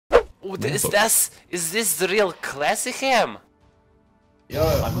Is this the real classic ham? Yo,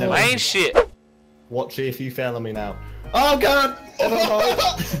 I've never. I ain't shit. Watch it if you fail on me now. Oh god!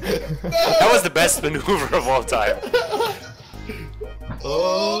 That was the best maneuver of all time.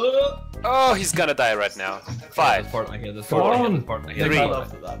 Oh, he's gonna die right now. 5, I hate this Come part. on. I hate this part. I hate 3, this I part.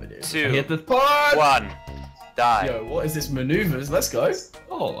 loved that video. 2, I hate this part. 1. Die. Yo, what is this maneuvers? Let's go.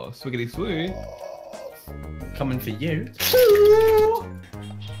 Oh, swiggity swoo. Coming for you.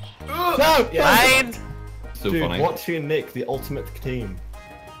 No! Nine. So Dude, funny. Watchy and Nick, the ultimate team.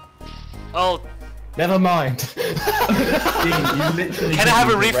 Oh, Never mind. Dean, you literally can I have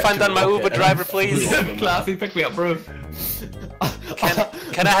a used the refund on my retro Uber rocket driver, and please? flew them. Classy, pick me up, bro.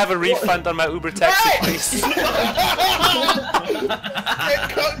 Can I have a refund on my Uber taxi, please?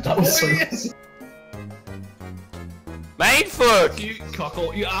 That was so... Main foot. You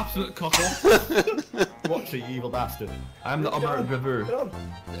cockle, you absolute cockle. Watchy, you evil bastard. I'm the Uber driver.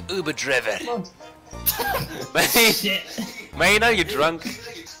 Uber driver. Main, are you drunk?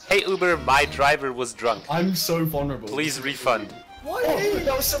 Hey Uber, my driver was drunk. I'm so vulnerable. Please refund. What?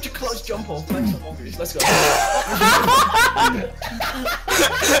 That was such a close jump off. Thanks, Mongoose. Let's go.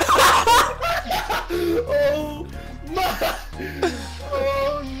 Oh my!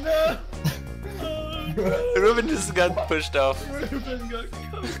 Oh no! Ruben just got pushed off.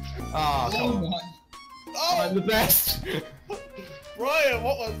 Ah, come on. I'm the best. Brian,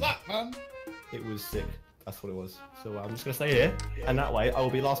 what was that, man? It was sick. That's what it was. So I'm just gonna stay here, and that way I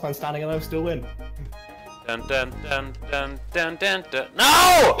will be last man standing, and I'll still win. Dun dun dun dun dun dun dun.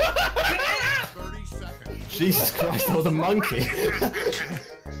 No! 30 seconds. Jesus Christ, that was a monkey.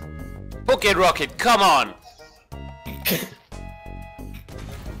 Book it, Rocket, come on!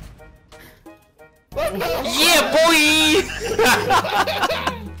 Yeah, boy!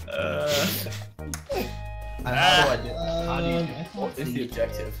 And how do I do? What is the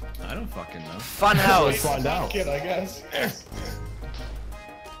objective? I don't fucking know. Funhouse. Find out. Kid, I guess.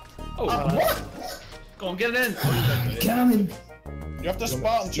 Oh, go on, get it in. Coming. You have to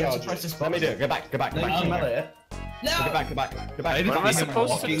Spartan You have to charge press it. this Let me button. do it. Go back. Go back. Go No, back. you Go smell back. it. Go back. Go back. Go back. What am I See him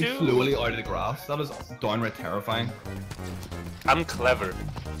supposed to walking do? slowly out of the grass. That is downright terrifying. I'm clever.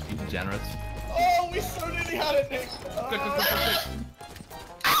 You degenerates. Oh, we so nearly had it, Nick. Quick, quick, quick, quick, quick.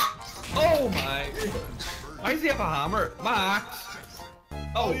 Oh my! Why does he have a hammer? Max!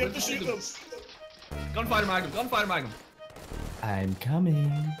 Oh, you have to shoot them. Gunfighter Magnum, Gunfighter Magnum! I'm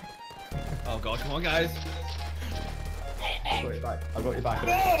coming. Oh god, come on guys! I've got your back. I've got your back.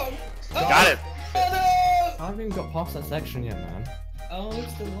 Oh, Got it. I haven't even got past that section yet, man. Oh,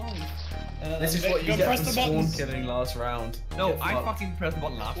 it's still alive. This is Nick, what you go get press for the spawn buttons. killing last round. No, Get I fucked. fucking pressed the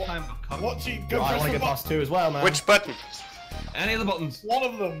button last time. I'm cucked. Watch you go I press want to the get button. past 2 as well, man. Which button? Any of the buttons. One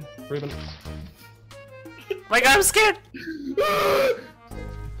of them. Ruben. My God, I'm scared. Oh,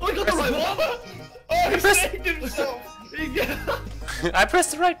 I got the right one. Oh, he saved himself. I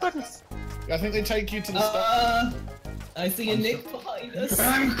pressed the right button. I think they take you to the start. I see a Nick behind us.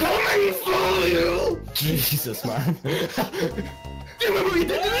 I'm coming for you! Jesus, man.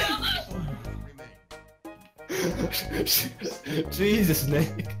 Jesus,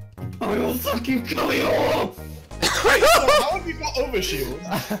 Nick. I will fucking kill you all! How have you got overshield?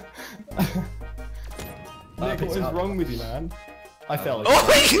 Nick, what is wrong with you, man? I fell. Oh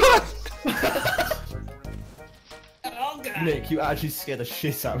my God! Nick, you actually scared the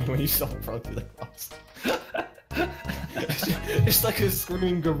shit out of me when you saw me run through the glass. It's like a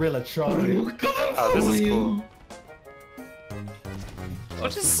screaming gorilla trying. Oh, this is cool. Oh,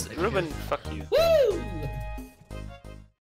 just Ruben, fuck you. Woo!